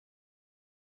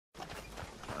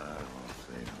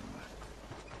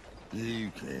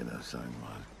You can't say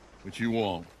much. What you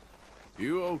want?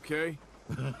 You okay?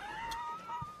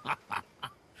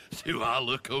 Do I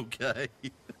look okay?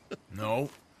 No.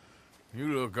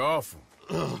 You look awful.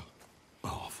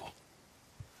 Awful.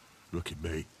 Look at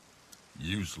me.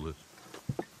 Useless.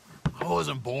 I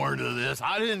wasn't born to this.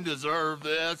 I didn't deserve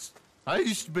this. I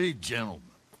used to be a gentleman.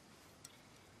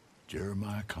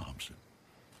 Jeremiah Compson.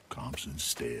 Compson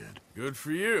Stead. Good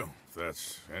for you, if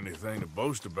that's anything to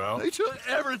boast about. They took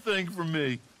everything from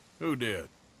me. Who did?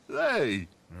 They.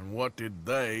 And what did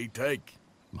they take?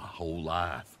 My whole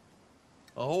life.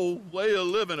 A whole way of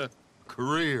living, a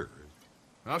career.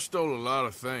 I stole a lot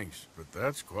of things, but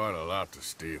that's quite a lot to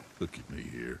steal. Look at me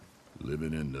here.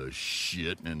 Living in the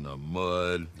shit and in the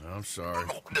mud. I'm sorry.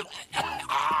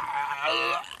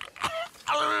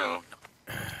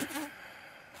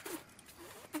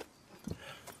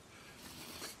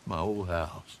 My old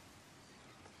house.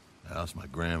 The house my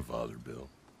grandfather built.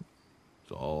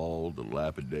 It's all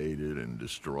dilapidated and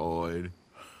destroyed.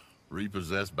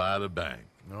 Repossessed by the bank.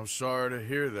 I'm sorry to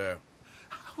hear that.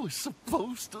 I was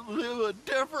supposed to live a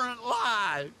different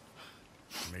life.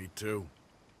 Me too.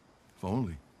 If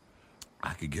only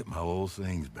I could get my old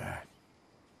things back.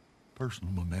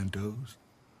 Personal mementos.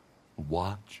 A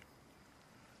watch.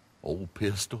 Old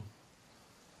pistol.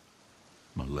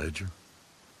 My ledger.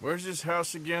 Where's this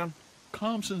house again?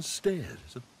 Compson Stead.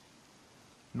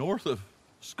 North of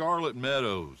Scarlet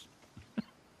Meadows.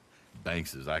 Bank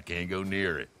says I can't go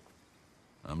near it.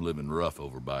 I'm living rough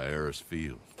over by Harris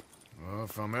Field. Well,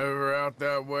 if I'm ever out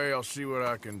that way, I'll see what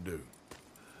I can do.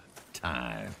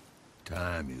 Time.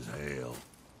 Time is hell.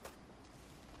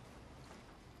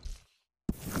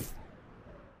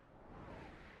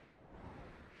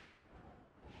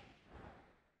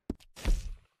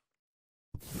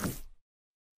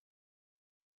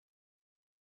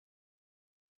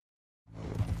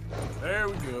 There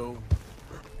we go.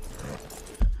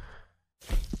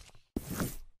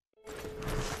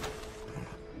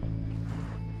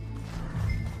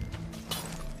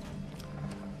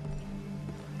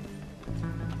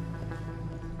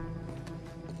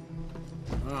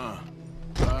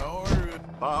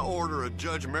 By order of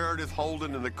Judge Meredith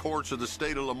Holden in the courts of the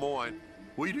state of Lemoyne,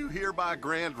 we do hereby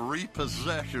grant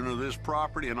repossession of this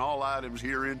property and all items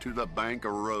herein to the Bank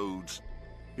of Rhodes.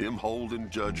 M. Holden,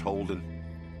 Judge Holden,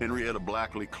 Henrietta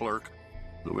Blackley, Clerk,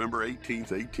 November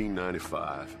 18th,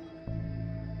 1895.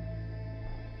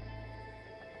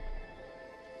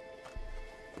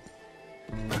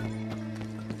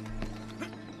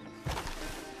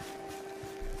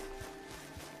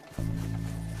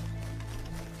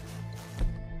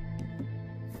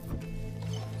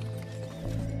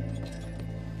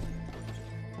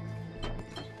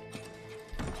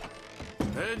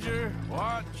 Ledger,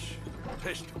 watch,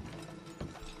 pistol.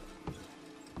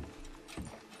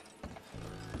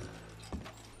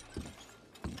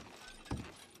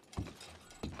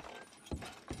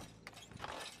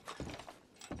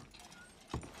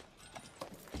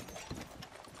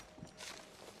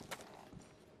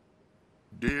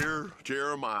 Dear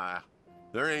Jeremiah,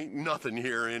 there ain't nothing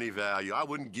here of any value. I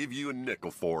wouldn't give you a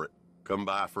nickel for it. Come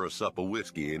by for a sup of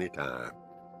whiskey any time.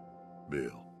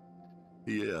 Bill.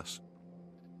 Yes.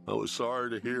 I was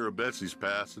sorry to hear of Betsy's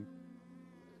passing.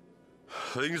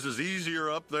 Things is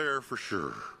easier up there for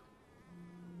sure.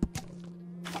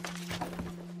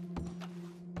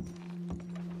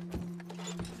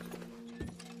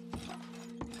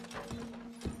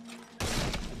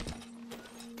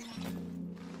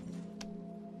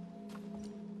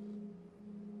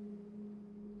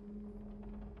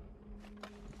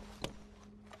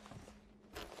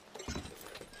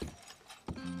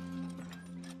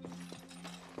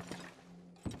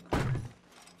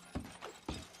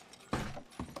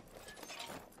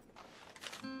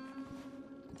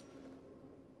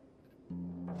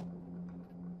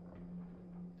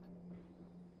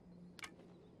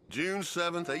 June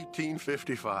 7th,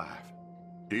 1855.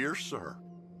 Dear Sir,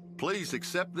 please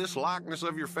accept this likeness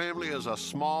of your family as a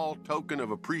small token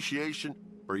of appreciation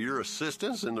for your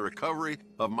assistance in the recovery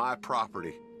of my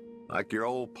property. Like your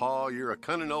old pa, you're a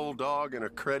cunning old dog and a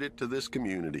credit to this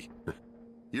community.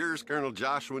 Yours, Colonel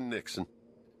Joshua Nixon,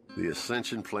 the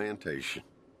Ascension Plantation.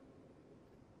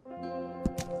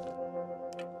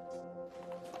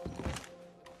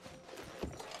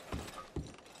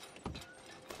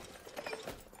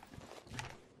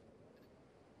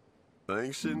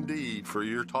 Thanks indeed for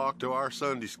your talk to our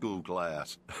Sunday school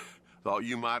class. Thought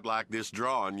you might like this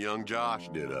drawing young Josh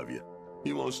did of you.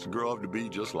 He wants to grow up to be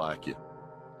just like you.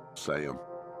 Sam.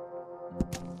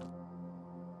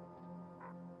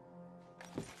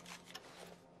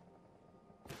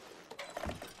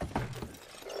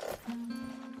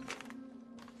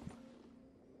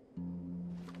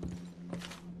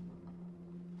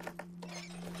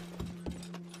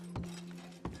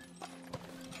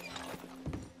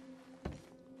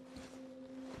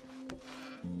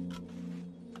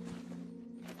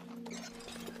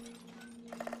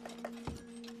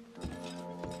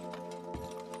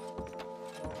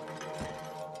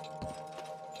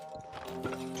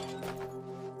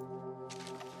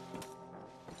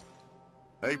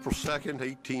 April 2nd,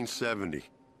 1870.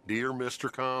 Dear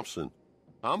Mr. Compson,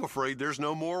 I'm afraid there's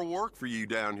no more work for you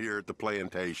down here at the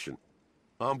plantation.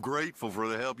 I'm grateful for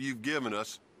the help you've given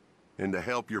us, and the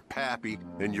help your pappy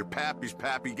and your pappy's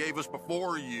pappy gave us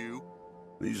before you.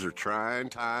 These are trying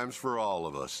times for all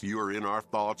of us. You are in our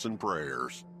thoughts and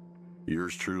prayers.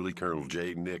 Yours truly, Colonel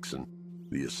J. Nixon,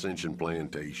 the Ascension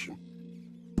Plantation.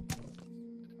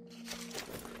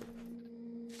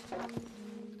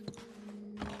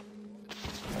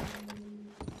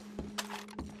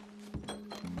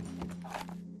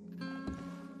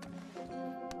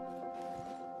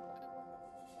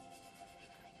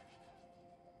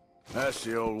 That's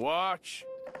the old watch.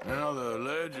 Now the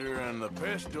ledger and the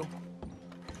pistol.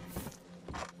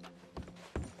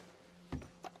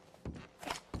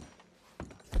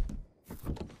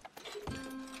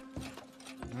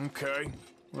 Okay,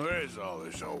 where is all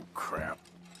this old crap?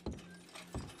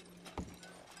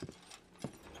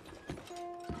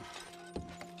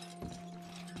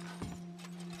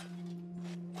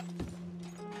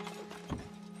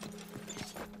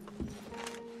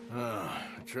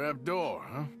 Trap door,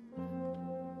 huh?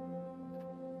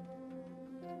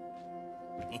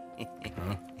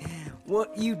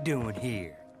 What you doing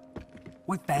here?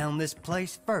 We found this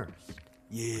place first.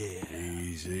 Yeah.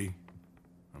 Easy.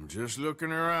 I'm just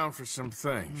looking around for some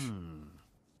things.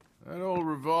 That old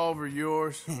revolver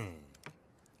yours?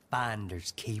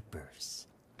 Finders keepers.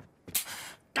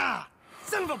 Ah!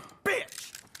 Son of a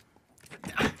bitch!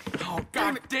 Oh,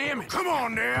 God damn it! Come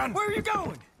on, Dan! Where are you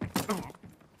going?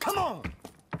 Come on!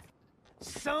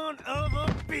 Son of a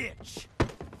bitch!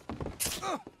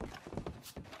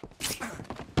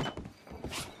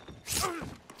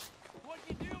 What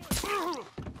you doing?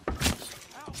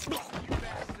 Out, you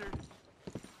bastard!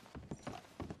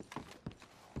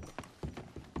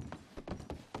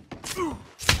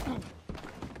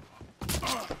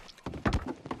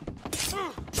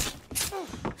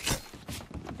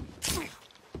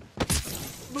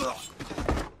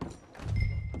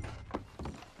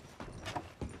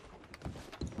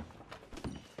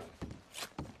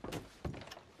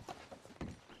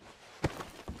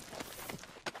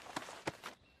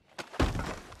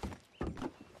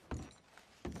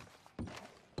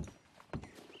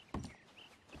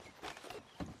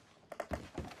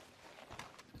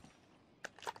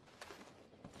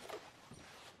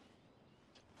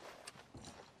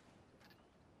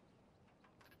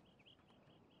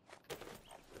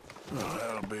 Well,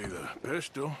 that'll be the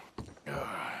pistol.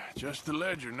 Just the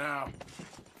ledger now.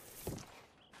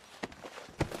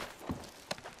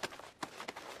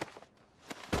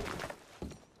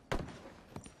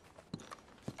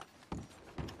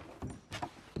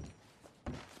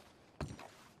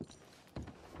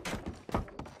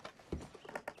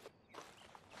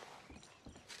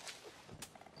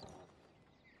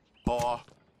 Pa,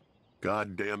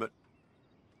 God damn it.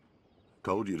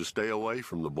 Told you to stay away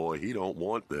from the boy. He don't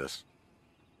want this.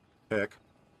 Heck,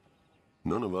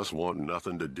 none of us want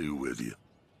nothing to do with you.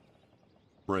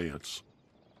 Rance.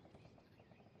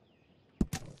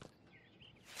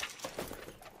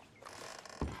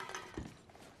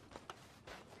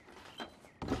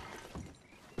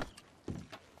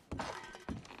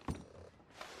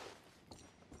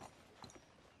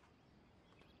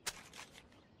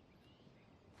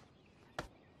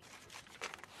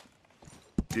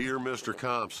 Dear Mr.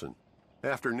 Compson,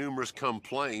 after numerous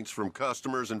complaints from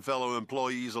customers and fellow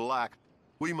employees alike,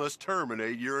 we must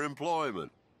terminate your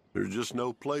employment. There's just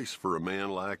no place for a man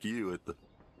like you at the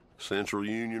Central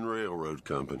Union Railroad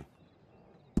Company.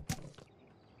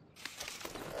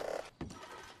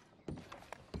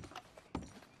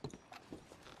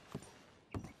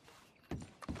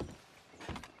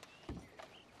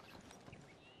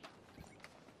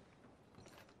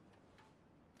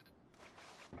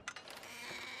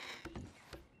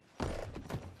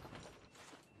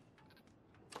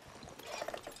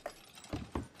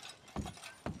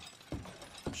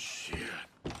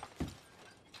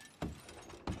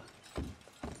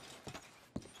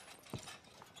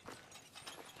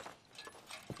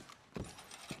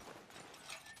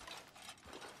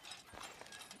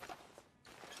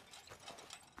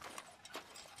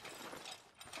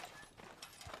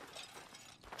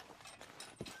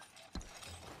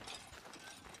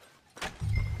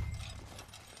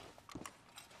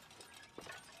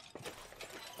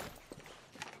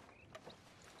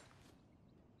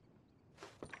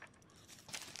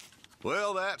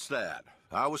 Well, that's that.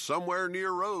 I was somewhere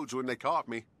near Rhodes when they caught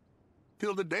me.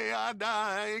 Till the day I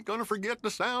die, I ain't gonna forget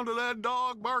the sound of that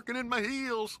dog barking in my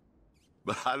heels.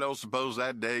 But I don't suppose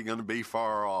that day ain't gonna be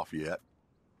far off yet.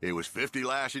 It was 50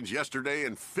 lashings yesterday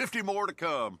and 50 more to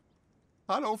come.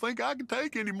 I don't think I can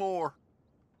take any more.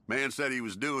 Man said he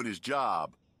was doing his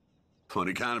job.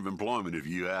 Funny kind of employment if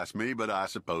you ask me, but I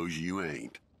suppose you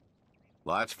ain't.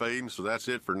 Light's fading, so that's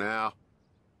it for now.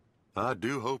 I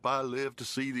do hope I live to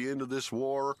see the end of this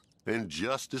war and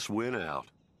justice win out.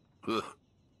 Ugh.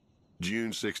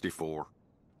 June 64.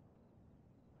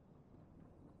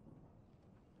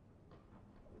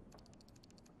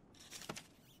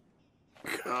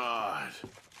 God.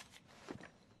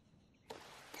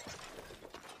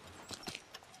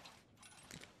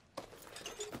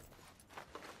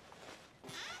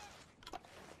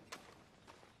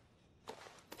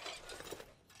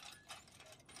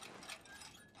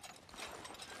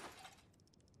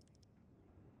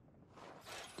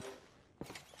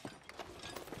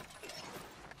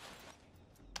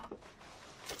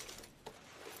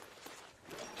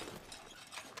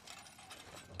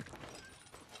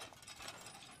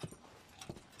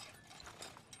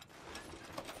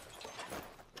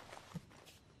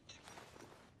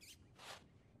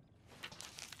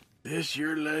 This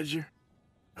your ledger?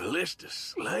 A list of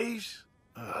slaves?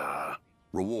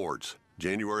 Rewards.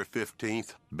 January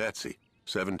 15th, Betsy,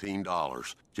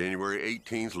 $17. January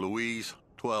 18th, Louise,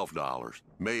 $12.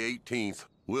 May 18th,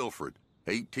 Wilfred,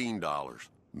 $18.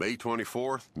 May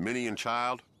 24th, Minnie and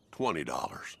Child,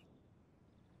 $20.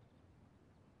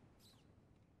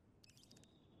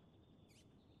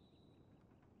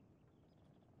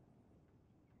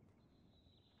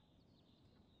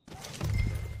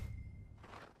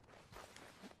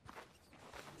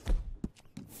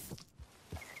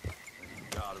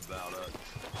 About us.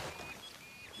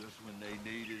 Just when they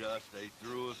needed us, they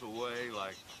threw us away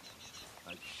like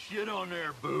shit on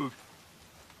their boot.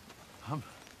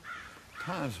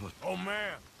 Times with... Oh,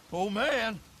 man. Oh,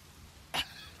 man!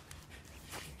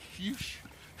 You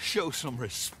show some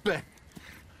respect.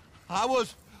 I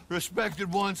was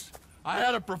respected once. I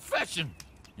had a profession.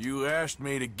 You asked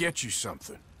me to get you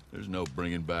something. There's no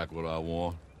bringing back what I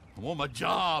want. I want my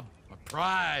job, my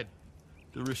pride,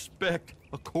 the respect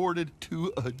accorded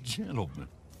to a gentleman.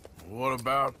 What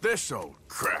about this old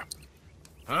crap?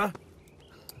 Huh?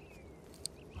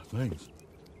 My things.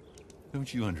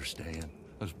 Don't you understand?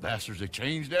 Those bastards, they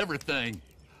changed everything.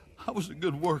 I was a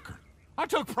good worker. I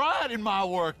took pride in my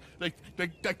work. They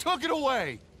took it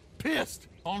away. Pissed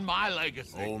on my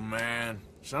legacy. Oh, man.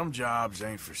 Some jobs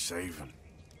ain't for saving.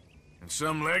 And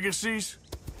some legacies,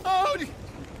 Oh,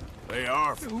 they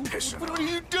are for pissing what on. are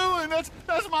you doing?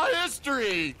 That's my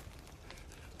history.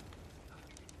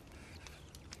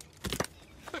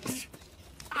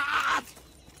 Ah!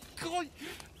 God.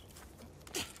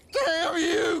 Damn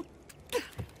you!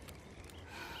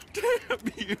 Damn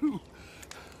you!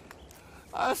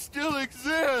 I still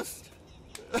exist!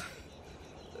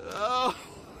 Oh.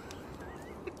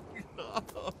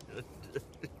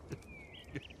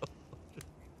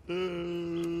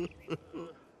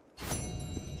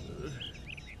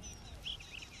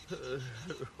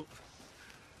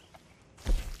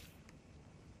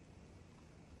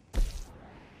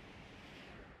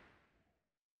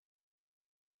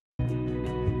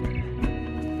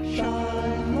 Shine.